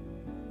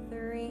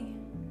 3,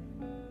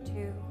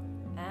 2,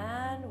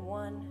 and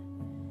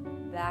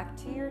 1. Back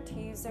to your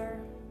teaser.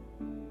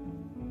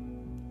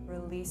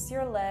 Release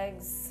your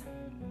legs,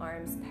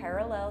 arms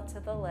parallel to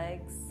the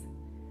legs.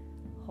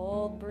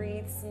 Hold,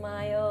 breathe,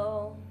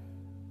 smile.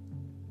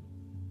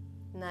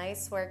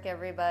 Nice work,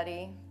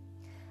 everybody.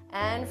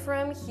 And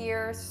from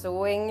here,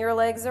 swing your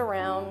legs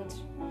around,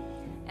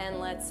 and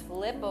let's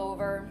flip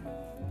over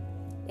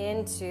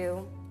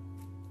into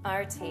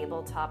our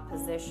tabletop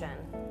position.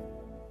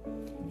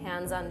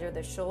 Hands under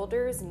the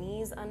shoulders,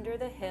 knees under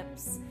the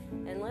hips,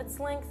 and let's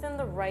lengthen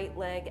the right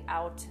leg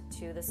out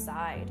to the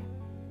side.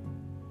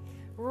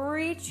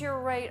 Reach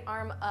your right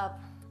arm up,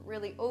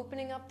 really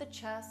opening up the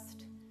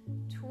chest,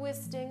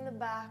 twisting the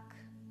back.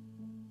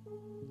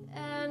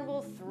 And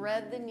we'll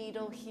thread the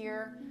needle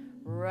here.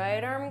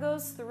 Right arm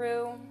goes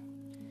through.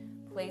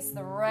 Place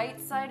the right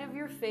side of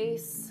your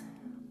face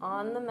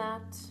on the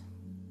mat.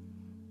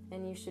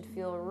 And you should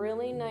feel a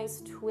really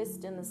nice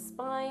twist in the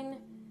spine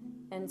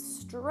and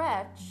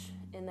stretch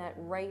in that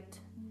right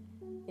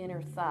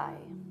inner thigh.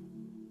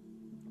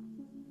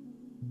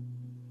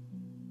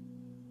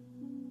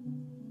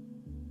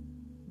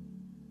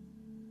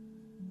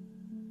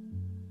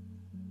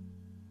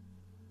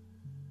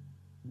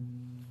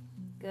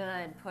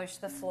 Good. Push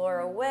the floor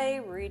away,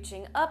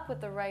 reaching up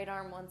with the right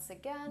arm once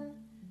again.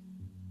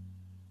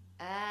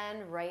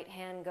 And right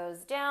hand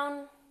goes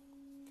down.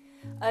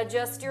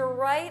 Adjust your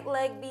right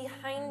leg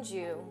behind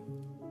you.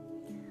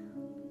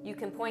 You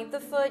can point the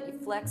foot, you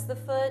flex the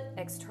foot,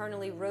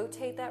 externally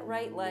rotate that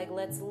right leg.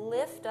 Let's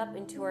lift up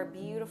into our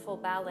beautiful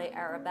ballet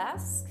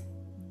arabesque.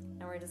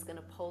 And we're just going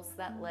to pulse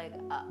that leg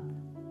up.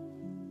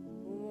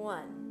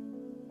 1,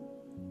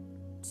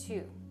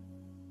 2,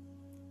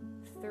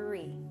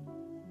 3,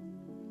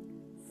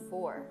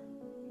 4,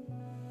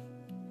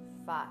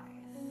 5,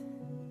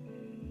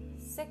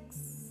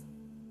 6,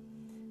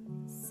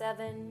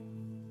 7,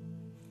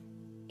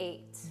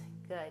 8.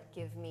 Good.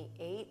 Give me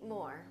 8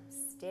 more.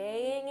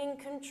 Staying in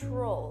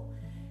control,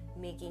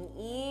 making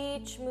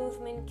each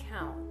movement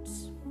count.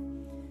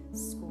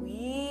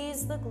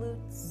 Squeeze the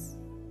glutes.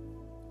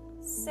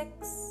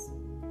 6,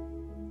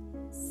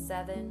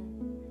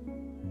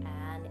 7,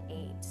 and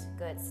 8.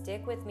 Good.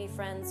 Stick with me,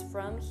 friends.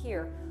 From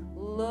here,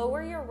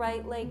 lower your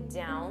right leg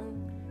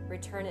down.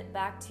 Return it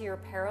back to your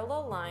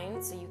parallel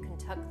line so you can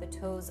tuck the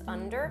toes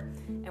under.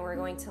 And we're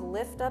going to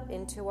lift up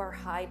into our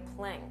high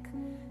plank.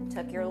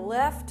 Tuck your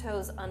left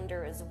toes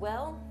under as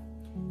well.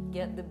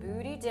 Get the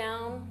booty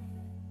down.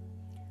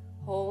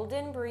 Hold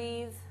and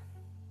breathe.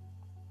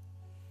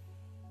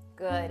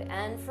 Good.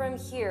 And from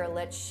here,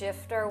 let's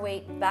shift our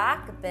weight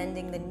back,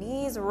 bending the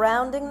knees,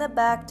 rounding the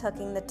back,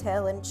 tucking the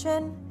tail and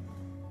chin.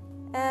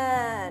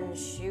 And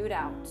shoot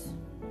out.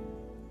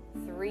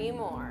 3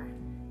 more.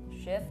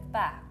 Shift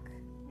back.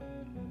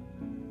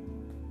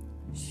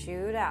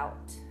 Shoot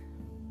out.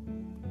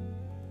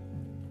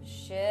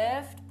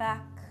 Shift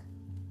back.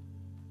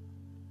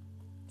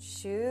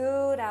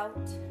 Shoot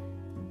out.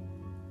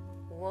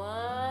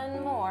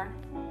 1 more.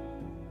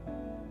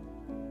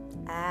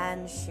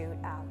 And shoot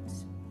out.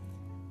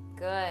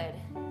 Good.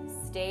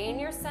 Stay in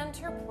your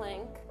center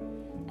plank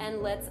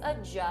and let's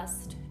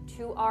adjust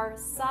to our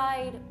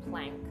side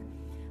plank.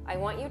 I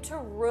want you to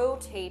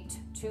rotate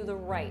to the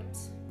right.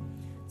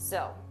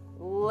 So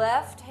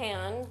left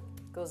hand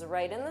goes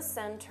right in the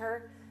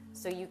center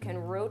so you can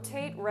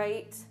rotate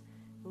right,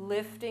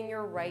 lifting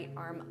your right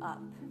arm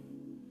up.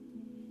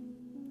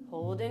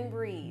 Hold and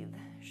breathe.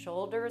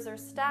 Shoulders are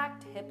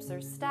stacked, hips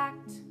are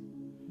stacked.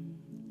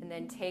 And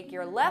then take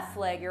your left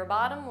leg, your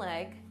bottom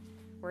leg.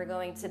 We're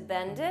going to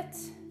bend it,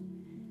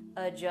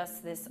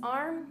 adjust this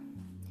arm,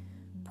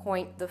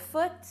 point the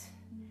foot,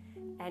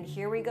 and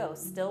here we go.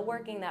 Still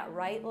working that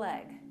right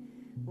leg.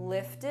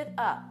 Lift it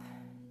up.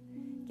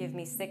 Give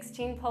me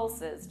 16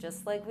 pulses,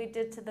 just like we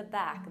did to the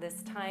back,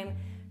 this time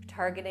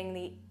targeting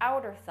the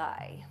outer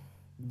thigh.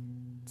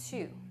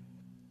 2,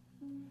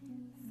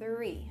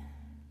 3,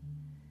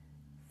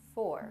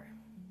 4,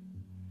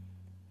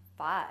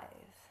 5,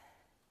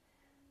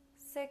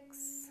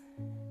 6,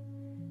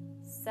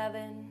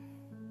 7,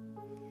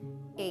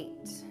 8.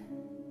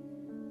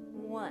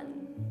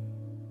 1,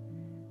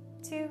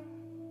 2,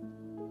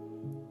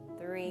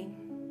 3,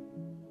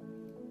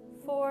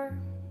 4,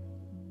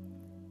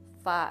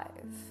 5,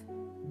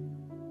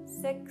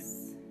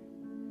 6,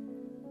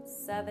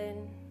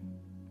 7,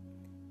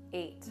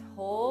 8.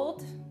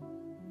 Hold.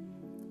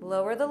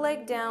 Lower the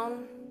leg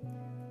down.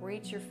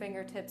 Reach your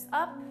fingertips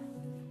up.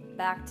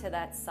 Back to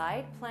that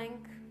side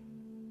plank.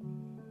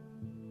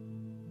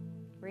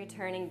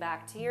 Returning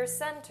back to your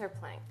center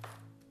plank.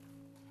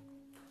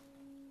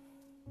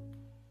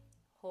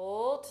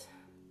 Hold.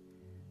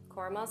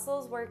 Core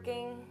muscles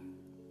working.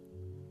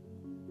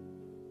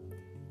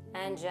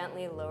 And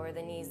gently lower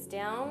the knees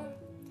down.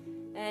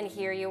 And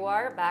here you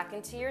are, back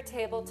into your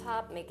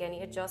tabletop. Make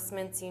any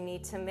adjustments you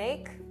need to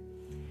make.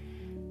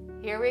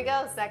 Here we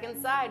go,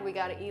 second side. We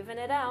gotta even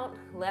it out.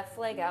 Left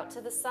leg out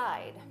to the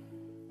side.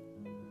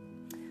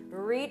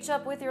 Reach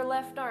up with your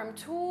left arm.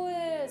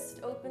 Twist,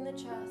 open the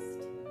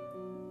chest.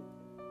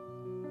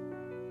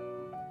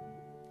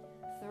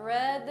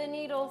 Thread the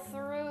needle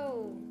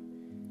through.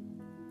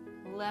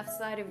 Left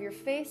side of your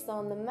face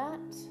on the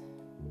mat.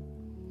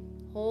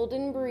 Hold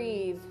and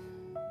breathe.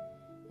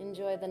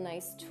 Enjoy the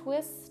nice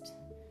twist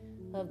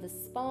of the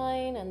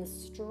spine and the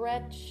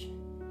stretch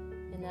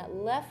in that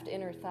left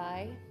inner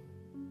thigh.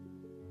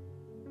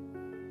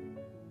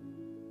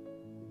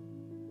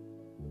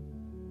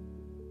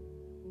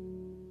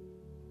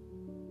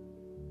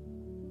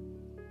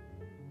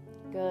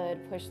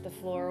 Good. Push the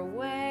floor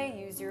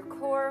away. Use your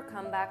core.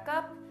 Come back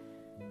up.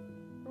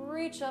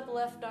 Reach up,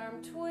 left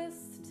arm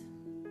twist.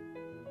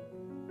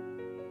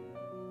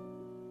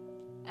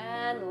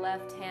 And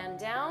left hand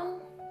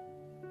down.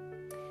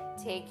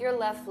 Take your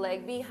left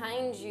leg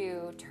behind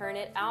you. Turn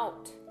it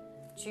out.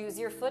 Choose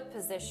your foot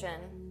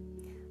position.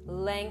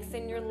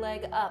 Lengthen your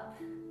leg up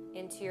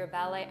into your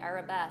ballet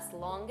arabesque.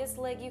 Longest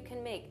leg you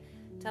can make.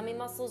 Tummy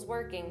muscles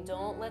working.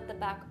 Don't let the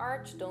back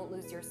arch. Don't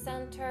lose your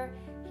center.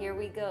 Here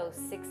we go.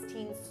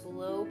 16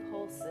 slow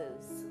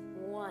pulses.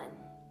 1,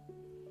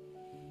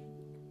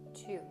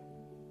 2,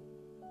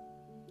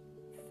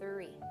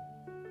 3,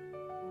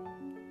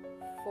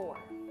 4.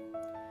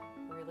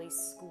 Really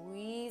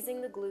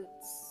squeezing the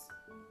glutes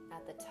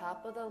at the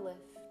top of the lift.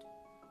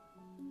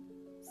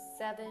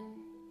 7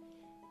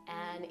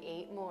 and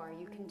 8 more.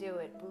 You can do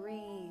it.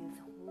 Breathe.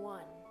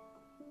 1,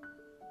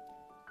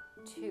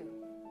 2,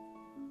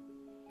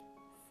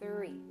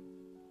 3,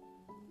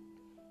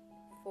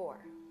 4,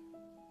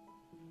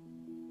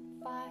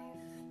 5,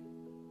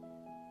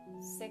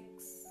 6,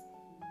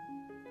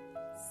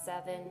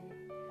 7.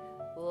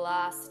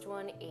 Last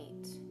one,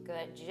 8.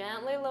 Good.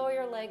 Gently lower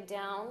your leg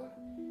down.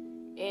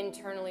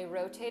 Internally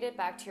rotate it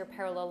back to your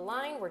parallel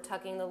line. We're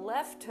tucking the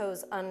left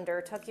toes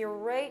under. Tuck your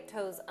right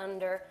toes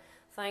under.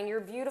 Find your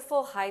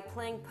beautiful high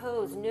plank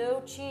pose.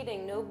 No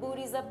cheating. No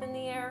booties up in the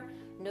air.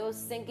 No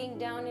sinking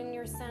down in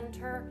your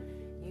center.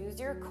 Use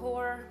your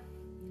core.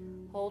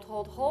 Hold,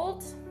 hold,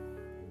 hold.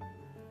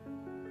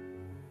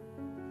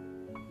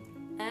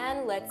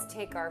 And let's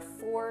take our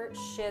 4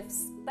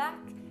 shifts back.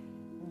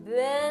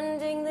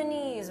 Bending the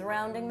knees,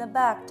 rounding the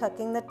back,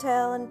 tucking the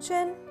tail and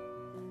chin.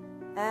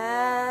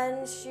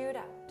 And shoot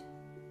out.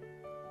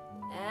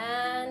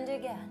 And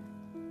again.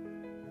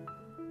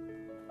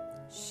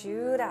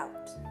 Shoot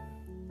out.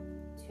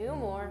 2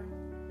 more.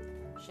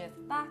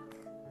 Shift back.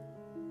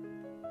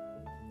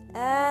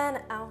 And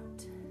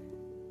out.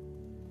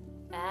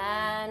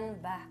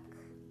 And back.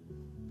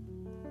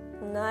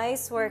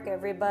 Nice work,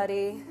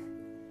 everybody.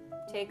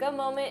 Take a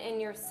moment in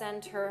your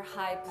center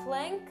high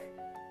plank.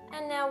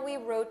 And now we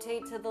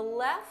rotate to the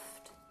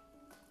left.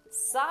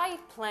 Side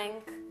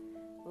plank.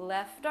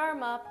 Left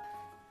arm up.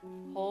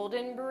 Hold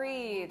and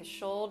breathe.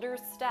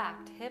 Shoulders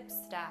stacked, hips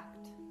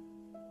stacked.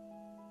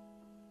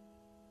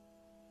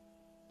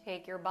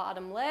 Take your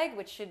bottom leg,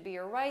 which should be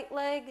your right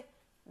leg.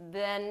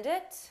 Bend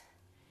it.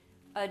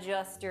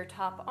 Adjust your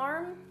top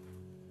arm.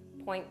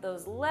 Point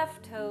those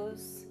left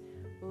toes.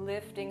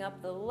 Lifting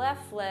up the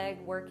left leg,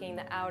 working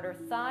the outer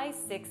thigh.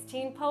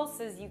 16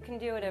 pulses. You can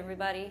do it,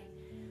 everybody.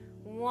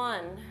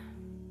 1.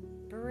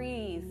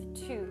 Breathe.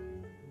 2.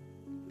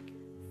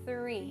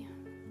 3.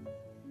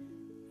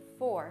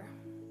 4.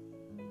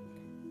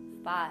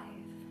 5.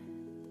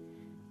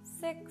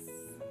 6.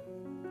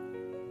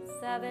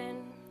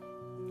 7.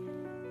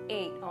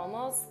 8.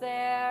 Almost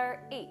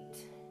there. 8.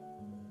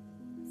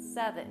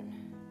 7.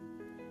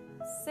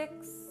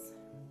 6.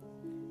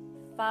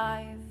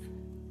 5.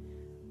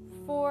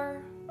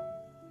 4.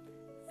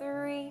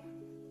 3.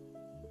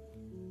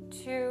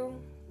 2.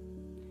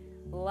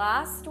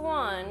 Last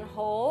one.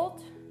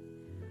 Hold.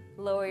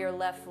 Lower your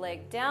left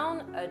leg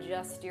down.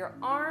 Adjust your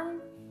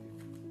arm.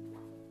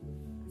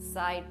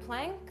 Side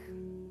plank.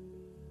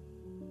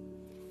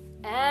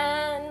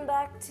 And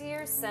back to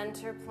your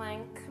center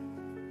plank.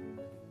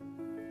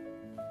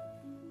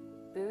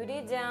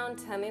 Booty down,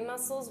 tummy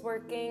muscles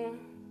working.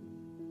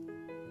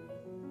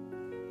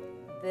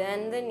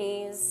 Bend the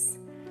knees.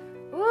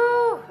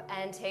 Woo!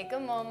 And take a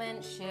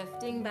moment,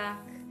 shifting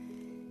back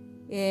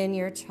in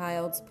your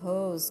child's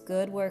pose.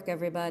 Good work,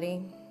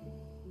 everybody.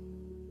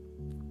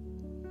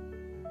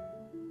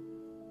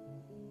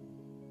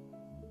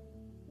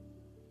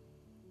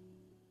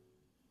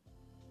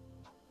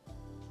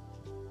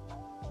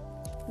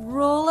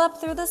 Roll up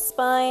through the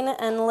spine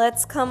and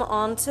let's come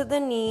onto the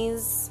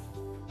knees.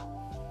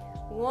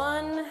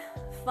 One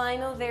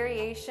final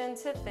variation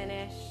to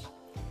finish.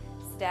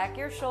 Stack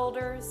your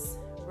shoulders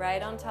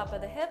right on top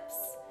of the hips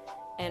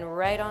and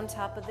right on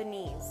top of the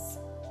knees.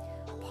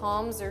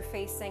 Palms are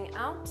facing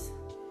out.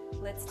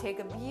 Let's take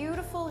a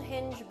beautiful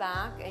hinge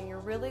back, and you're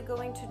really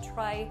going to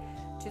try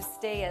to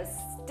stay as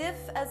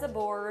stiff as a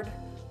board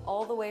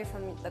all the way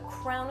from the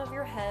crown of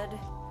your head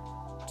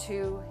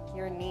to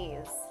your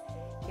knees.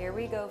 Here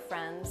we go,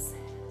 friends.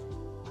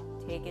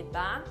 Take it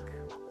back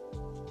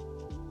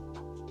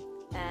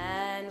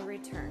and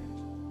return.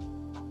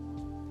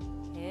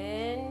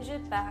 Hinge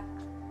it back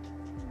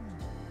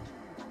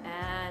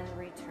and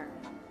return.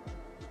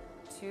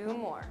 2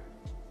 more.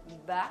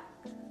 Back,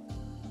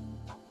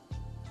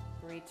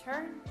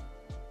 return.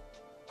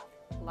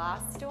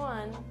 Last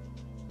one.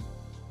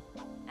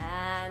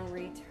 And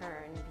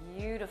return.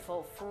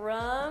 Beautiful.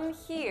 From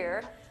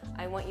here,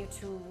 I want you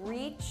to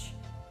reach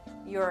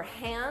your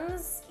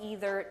hands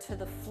either to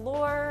the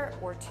floor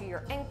or to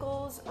your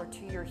ankles or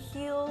to your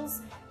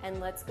heels, and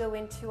let's go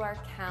into our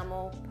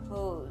camel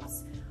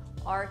pose.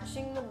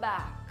 Arching the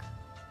back,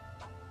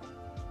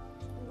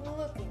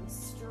 looking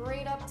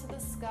straight up to the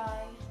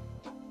sky.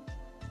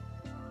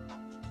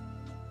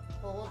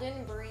 Hold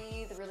and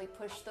breathe, really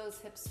push those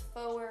hips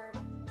forward.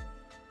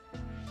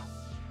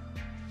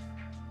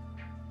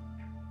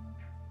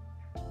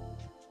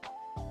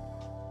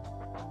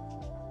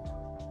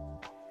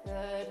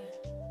 Good.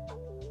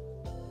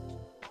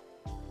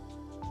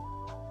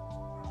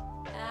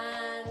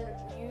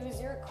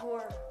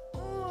 Core.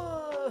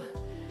 Ooh.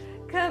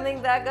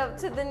 Coming back up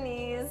to the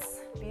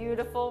knees.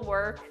 Beautiful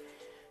work.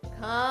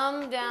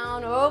 Come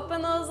down,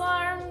 open those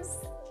arms,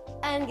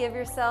 and give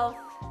yourself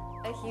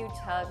a huge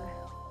hug.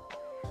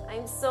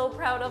 I'm so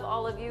proud of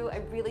all of you. I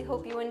really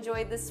hope you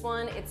enjoyed this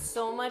one. It's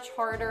so much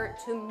harder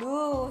to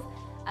move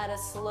at a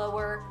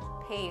slower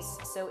pace.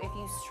 So if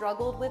you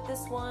struggled with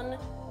this one,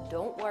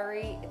 don't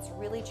worry, it's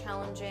really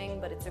challenging,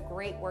 but it's a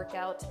great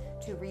workout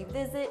to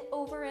revisit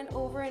over and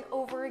over and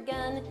over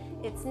again.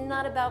 It's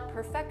not about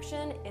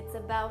perfection, it's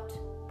about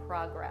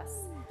progress.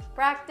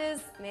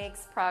 Practice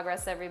makes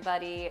progress,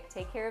 everybody.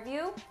 Take care of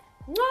you,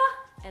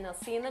 and I'll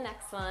see you in the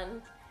next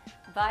one.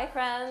 Bye,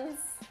 friends.